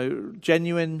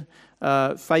 genuine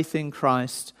faith in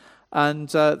Christ. And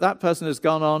that person has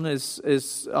gone on,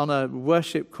 is on a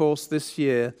worship course this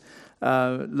year,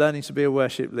 learning to be a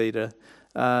worship leader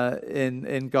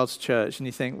in God's church. And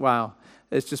you think, wow,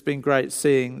 it's just been great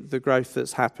seeing the growth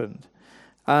that's happened.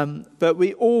 But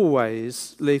we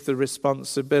always leave the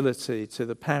responsibility to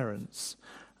the parents.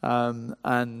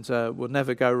 And we'll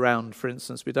never go around, for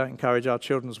instance, we don't encourage our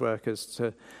children's workers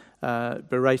to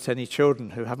berate any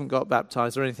children who haven't got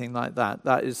baptized or anything like that.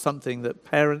 That is something that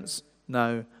parents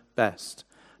know best,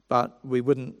 but we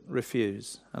wouldn't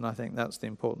refuse, and I think that's the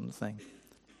important thing.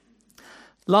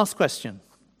 Last question.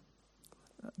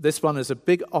 This one is a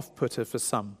big off-putter for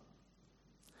some.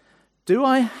 Do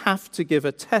I have to give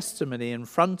a testimony in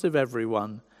front of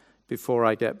everyone before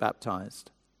I get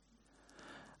baptized?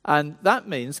 And that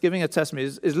means giving a testimony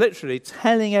is literally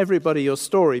telling everybody your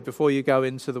story before you go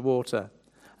into the water.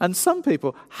 And some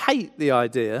people hate the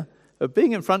idea of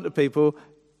being in front of people,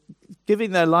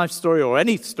 giving their life story, or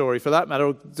any story for that matter,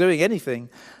 or doing anything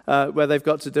where they've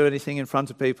got to do anything in front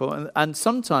of people. And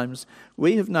sometimes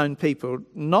we have known people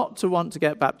not to want to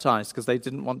get baptized because they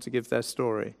didn't want to give their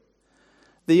story.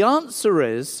 The answer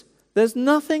is, there's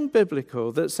nothing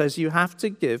biblical that says you have to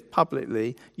give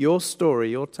publicly your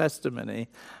story, your testimony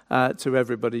to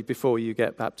everybody before you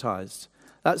get baptized.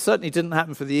 That certainly didn't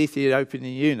happen for the Ethiopian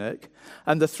eunuch.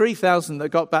 And the 3,000 that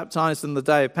got baptized on the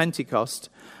day of Pentecost,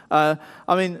 they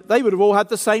would have all had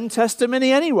the same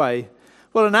testimony anyway.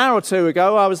 Well, an hour or two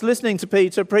ago, I was listening to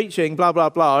Peter preaching, blah, blah,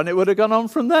 blah, and it would have gone on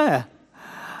from there.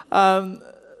 The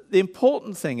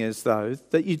important thing is, though,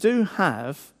 that you do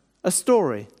have a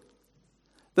story.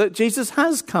 That Jesus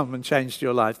has come and changed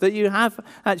your life. That you have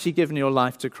actually given your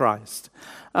life to Christ.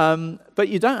 But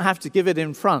you don't have to give it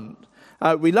in front.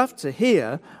 We love to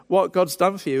hear what God's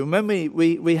done for you. And when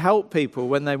we help people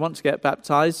when they want to get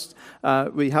baptized,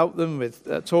 we help them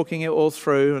with talking it all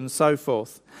through and so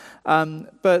forth.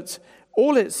 But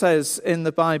all it says in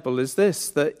the Bible is this,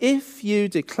 that if you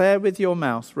declare with your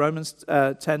mouth, Romans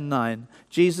 10:9,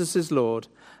 Jesus is Lord,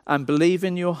 and believe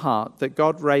in your heart that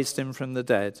God raised him from the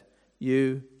dead,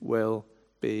 you will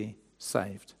be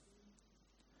saved.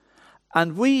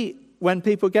 And we, when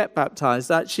people get baptized,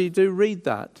 actually do read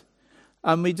that.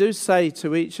 And we do say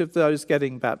to each of those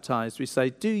getting baptized, we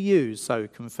say, do you so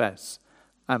confess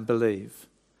and believe?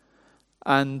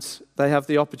 And they have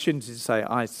the opportunity to say,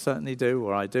 I certainly do,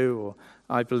 or I do, or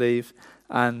I believe.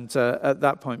 And at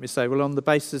that point we say, well, on the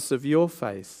basis of your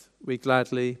faith, we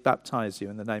gladly baptize you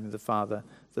in the name of the Father,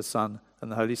 the Son,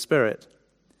 and the Holy Spirit.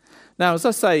 Now, as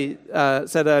I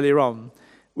said earlier on,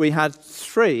 we had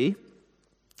 3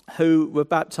 who were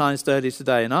baptized early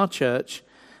today in our church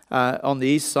on the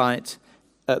east side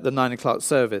at the 9 o'clock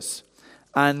service.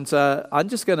 And I'm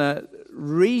just going to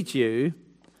read you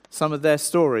some of their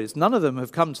stories. None of them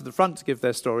have come to the front to give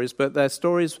their stories, but their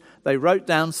stories, they wrote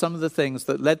down some of the things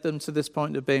that led them to this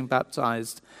point of being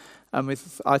baptized. And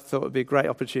I thought it would be a great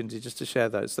opportunity just to share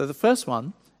those. So the first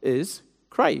one is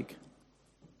Craig.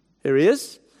 Here he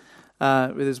is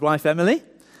with his wife Emily.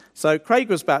 So Craig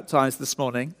was baptized this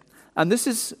morning. And this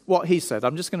is what he said.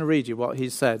 I'm just going to read you what he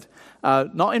said.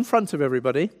 Not in front of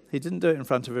everybody. He didn't do it in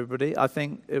front of everybody. I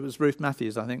think it was Ruth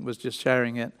Matthews, was just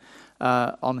sharing it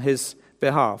on his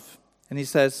behalf. And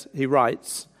he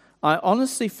writes, I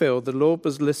honestly feel the Lord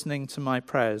was listening to my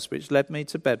prayers, which led me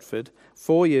to Bedford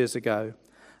 4 years ago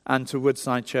and to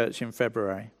Woodside Church in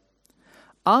February.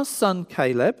 Our son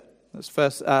Caleb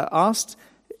asked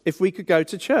if we could go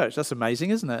to church. That's amazing,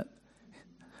 isn't it?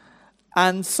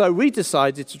 And so we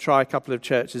decided to try a couple of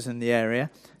churches in the area.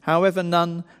 However,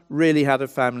 none really had a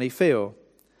family feel.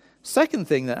 Second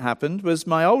thing that happened was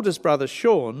my oldest brother,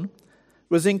 Sean,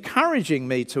 was encouraging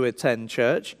me to attend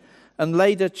church and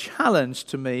laid a challenge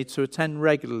to me to attend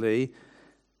regularly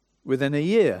within a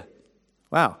year.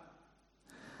 Wow.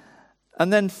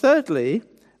 And then thirdly,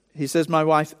 he says my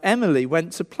wife Emily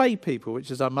went to Play People,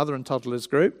 which is our mother and toddlers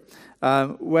group,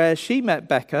 where she met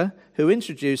Becca, who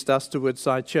introduced us to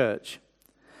Woodside Church.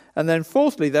 And then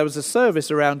fourthly, there was a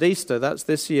service around Easter, that's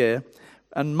this year,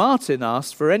 and Martin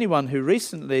asked for anyone who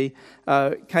recently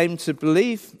came to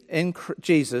believe in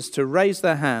Jesus to raise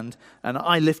their hand, and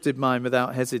I lifted mine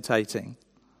without hesitating.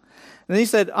 And he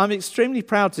said, I'm extremely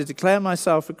proud to declare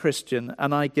myself a Christian,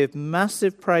 and I give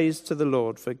massive praise to the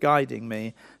Lord for guiding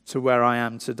me to where I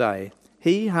am today.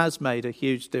 He has made a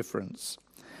huge difference.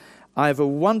 I have a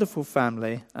wonderful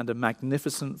family and a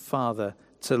magnificent Father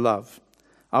to love.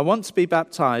 I want to be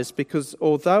baptized because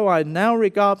although I now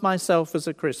regard myself as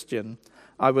a Christian,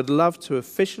 I would love to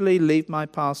officially leave my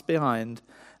past behind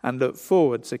and look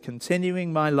forward to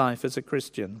continuing my life as a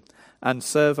Christian and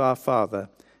serve our Father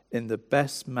in the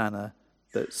best manner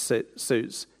that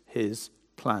suits his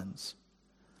plans.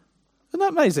 Isn't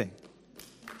that amazing?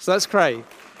 So that's Craig.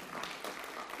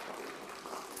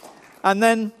 And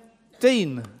then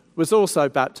Dean was also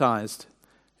baptized.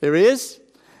 Here he is.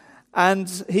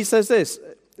 And he says this.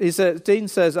 Dean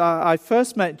says, I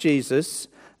first met Jesus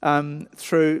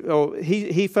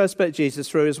he first met Jesus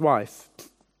through his wife.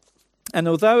 And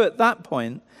although at that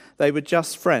point they were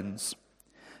just friends,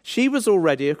 she was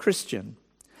already a Christian.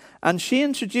 And she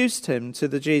introduced him to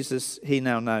the Jesus he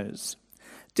now knows.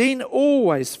 Dean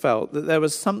always felt that there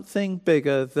was something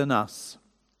bigger than us.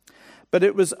 But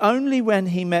it was only when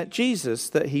he met Jesus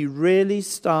that he really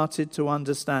started to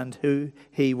understand who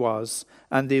he was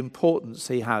and the importance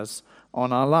he has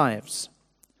on our lives.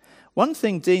 One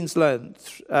thing Dean's learned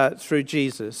through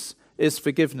Jesus is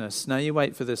forgiveness. Now you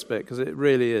wait for this bit because it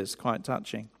really is quite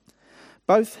touching.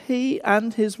 Both he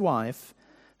and his wife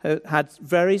had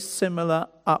very similar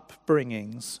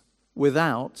upbringings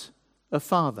without a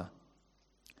father.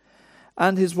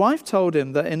 And his wife told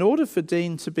him that in order for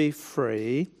Dean to be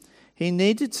free, he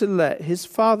needed to let his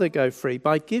father go free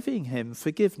by giving him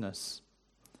forgiveness.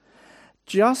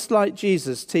 Just like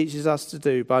Jesus teaches us to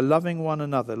do by loving one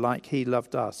another like he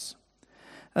loved us.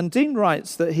 And Dean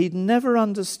writes that he'd never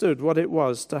understood what it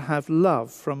was to have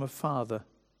love from a father.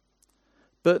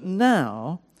 But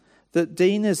now that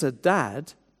Dean is a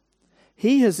dad,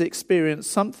 he has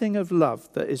experienced something of love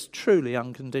that is truly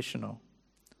unconditional.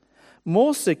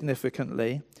 More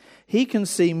significantly, he can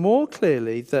see more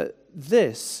clearly that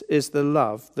this is the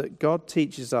love that God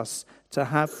teaches us to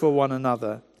have for one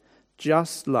another,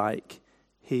 just like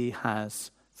he has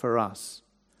for us.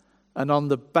 And on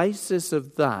the basis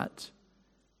of that,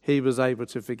 he was able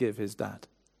to forgive his dad.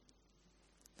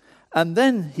 And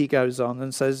then he goes on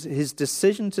and says his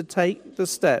decision to take the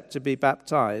step to be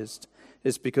baptized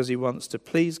is because he wants to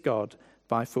please God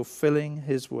by fulfilling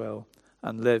his will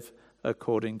and live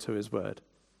according to his word.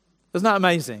 Isn't that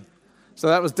amazing? So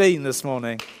that was Dean this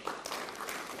morning.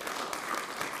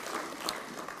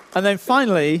 And then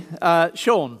finally,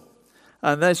 Sean.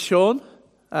 And there's Sean.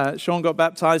 Sean got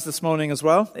baptized this morning as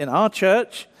well in our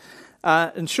church.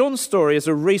 And Sean's story is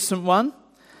a recent one,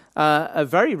 a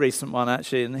very recent one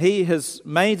actually. And he has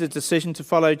made a decision to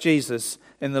follow Jesus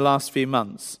in the last few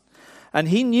months. And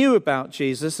he knew about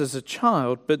Jesus as a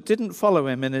child, but didn't follow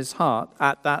him in his heart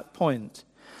at that point.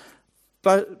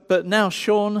 But now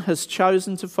Sean has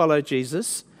chosen to follow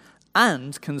Jesus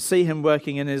and can see him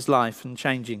working in his life and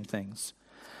changing things.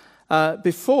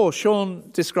 Before,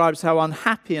 Sean describes how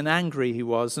unhappy and angry he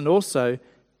was, and also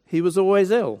he was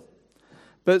always ill.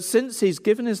 But since he's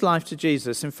given his life to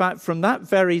Jesus, in fact, from that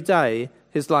very day,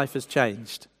 his life has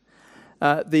changed.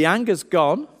 The anger's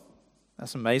gone.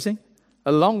 That's amazing.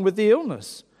 Along with the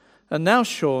illness. And now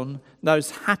Sean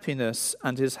knows happiness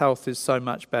and his health is so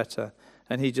much better.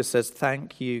 And he just says,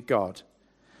 thank you, God.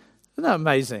 Isn't that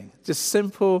amazing? Just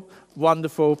simple,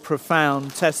 wonderful,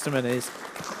 profound testimonies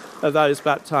of those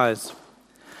baptized.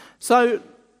 So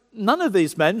none of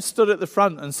these men stood at the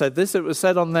front and said this. It was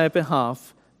said on their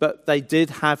behalf, but they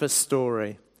did have a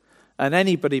story. And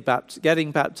anybody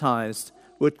getting baptized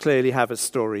would clearly have a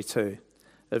story too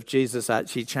of Jesus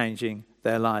actually changing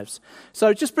their lives.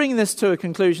 So just bringing this to a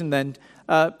conclusion then,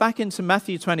 back into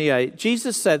Matthew 28,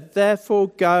 Jesus said, therefore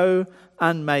go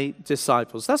and make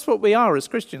disciples. That's what we are as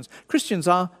Christians. Christians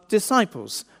are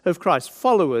disciples of Christ,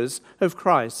 followers of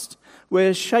Christ.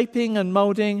 We're shaping and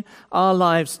molding our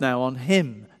lives now on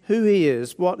him, who he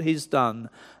is, what he's done,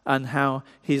 and how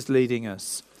he's leading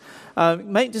us.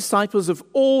 Make disciples of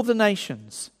all the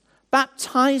nations,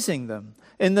 baptizing them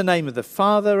in the name of the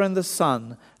Father and the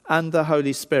Son and the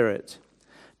Holy Spirit.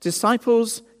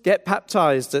 Disciples get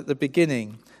baptized at the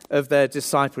beginning of their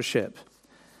discipleship.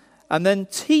 And then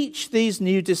teach these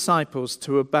new disciples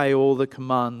to obey all the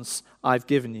commands I've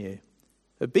given you.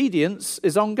 Obedience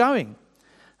is ongoing.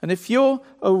 And if you're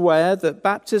aware that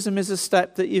baptism is a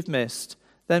step that you've missed,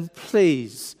 then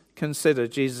please consider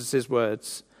Jesus'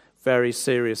 words very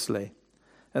seriously.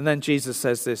 And then Jesus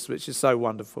says this, which is so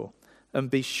wonderful. And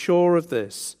be sure of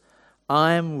this,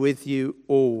 I am with you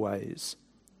always,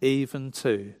 even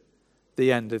to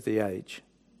the end of the age.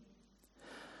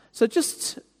 So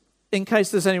just in case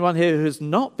there's anyone here who has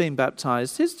not been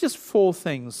baptized, here's just 4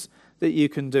 things that you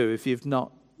can do if you've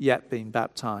not yet been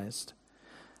baptized.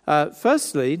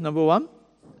 Firstly, number 1,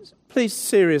 please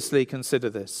seriously consider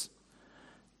this.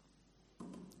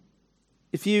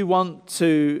 If you want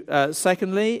to,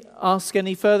 secondly, ask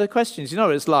any further questions. You know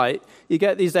what it's like. You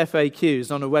get these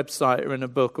FAQs on a website or in a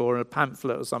book or in a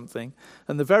pamphlet or something,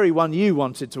 and the very one you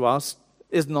wanted to ask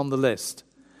isn't on the list.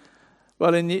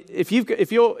 Well, if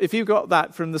you've got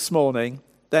that from this morning,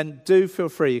 then do feel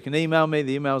free. You can email me.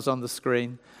 The email's on the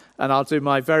screen, and I'll do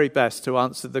my very best to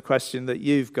answer the question that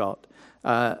you've got.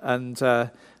 So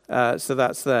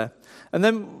that's there. And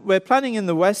then we're planning in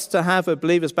the West to have a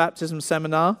Believers Baptism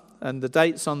Seminar, and the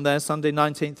date's on there, Sunday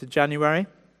 19th of January,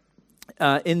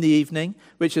 in the evening,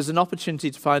 which is an opportunity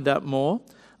to find out more,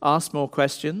 ask more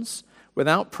questions,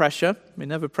 without pressure. We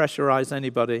never pressurize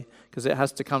anybody, because it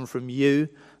has to come from you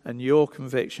and your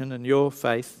conviction and your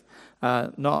faith,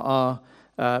 not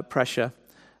our pressure.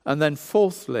 And then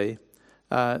fourthly,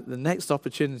 the next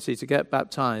opportunity to get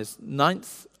baptized,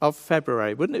 9th of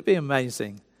February. Wouldn't it be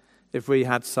amazing if we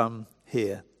had some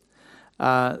here?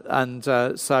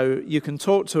 So you can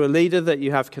talk to a leader that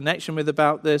you have connection with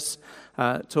about this,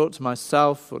 talk to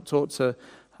myself, or talk to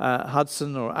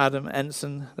Hudson or Adam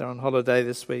Ensign. They're on holiday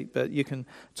this week, but you can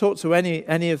talk to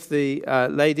any of the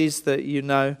ladies that you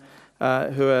know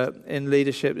who are in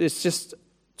leadership. It's just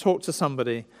talk to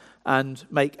somebody and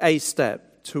make a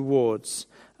step towards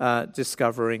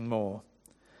discovering more.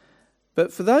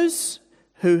 But for those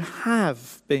who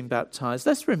have been baptized,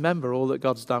 let's remember all that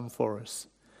God's done for us.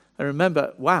 And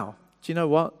remember, wow, do you know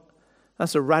what?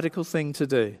 That's a radical thing to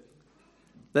do.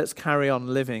 Let's carry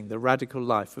on living the radical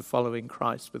life of following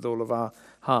Christ with all of our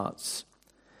hearts.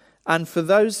 And for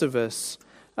those of us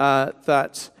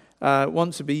that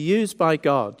want to be used by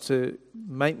God to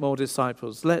make more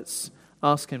disciples, let's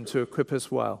ask him to equip us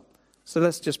well. So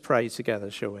let's just pray together,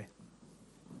 shall we?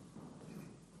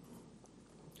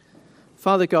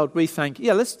 Father God, we thank you.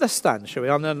 Yeah, let's stand, shall we?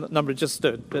 I know a number just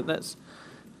stood, but let's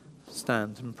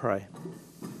stand and pray.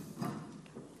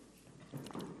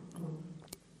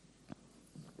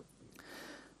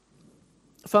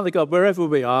 Father God, wherever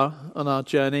we are on our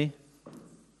journey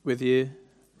with you,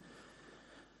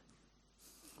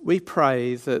 we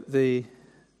pray that the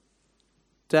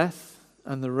death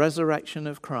and the resurrection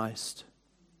of Christ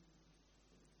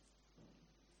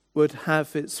would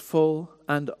have its full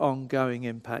and ongoing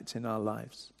impact in our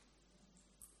lives.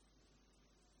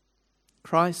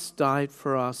 Christ died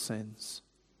for our sins.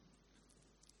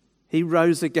 He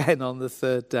rose again on the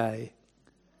 3rd day.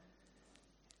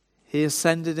 He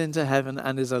ascended into heaven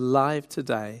and is alive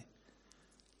today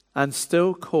and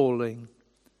still calling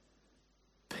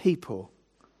people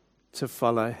to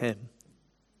follow him.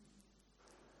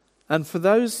 And for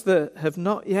those that have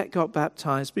not yet got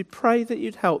baptized, we pray that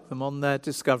you'd help them on their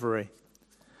discovery.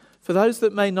 For those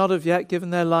that may not have yet given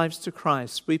their lives to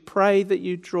Christ, we pray that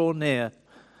you draw near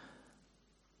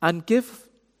and give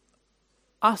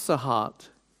us a heart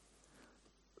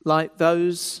like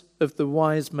those of the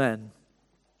wise men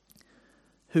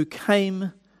who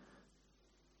came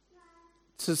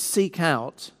to seek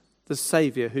out the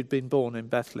Saviour who'd been born in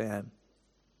Bethlehem,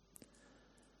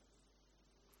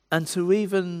 and to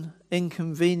even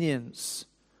inconvenience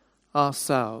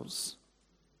ourselves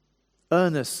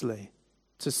earnestly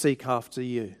to seek after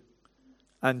you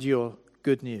and your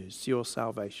good news, your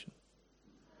salvation.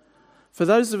 For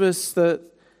those of us that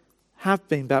have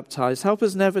been baptized, help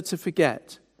us never to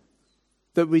forget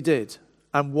that we did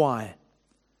and why,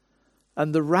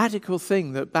 and the radical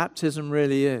thing that baptism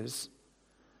really is,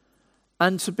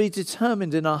 and to be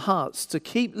determined in our hearts to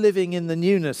keep living in the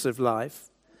newness of life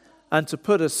and to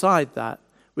put aside that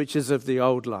which is of the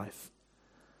old life,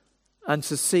 and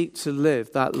to seek to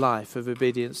live that life of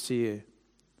obedience to you.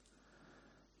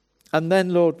 And then,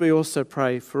 Lord, we also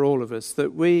pray for all of us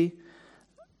that we,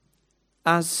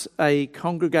 as a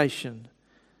congregation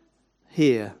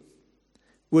here,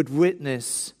 would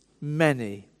witness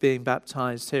many being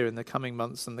baptized here in the coming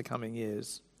months and the coming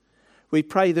years. We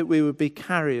pray that we would be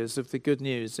carriers of the good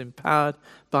news, empowered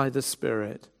by the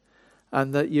Spirit,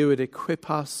 and that you would equip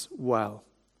us well.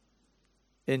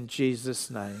 In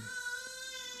Jesus' name.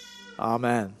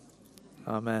 Amen.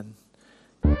 Amen.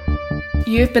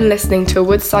 You've been listening to a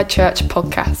Woodside Church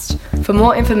podcast. For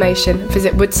more information,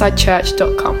 visit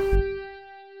woodsidechurch.com.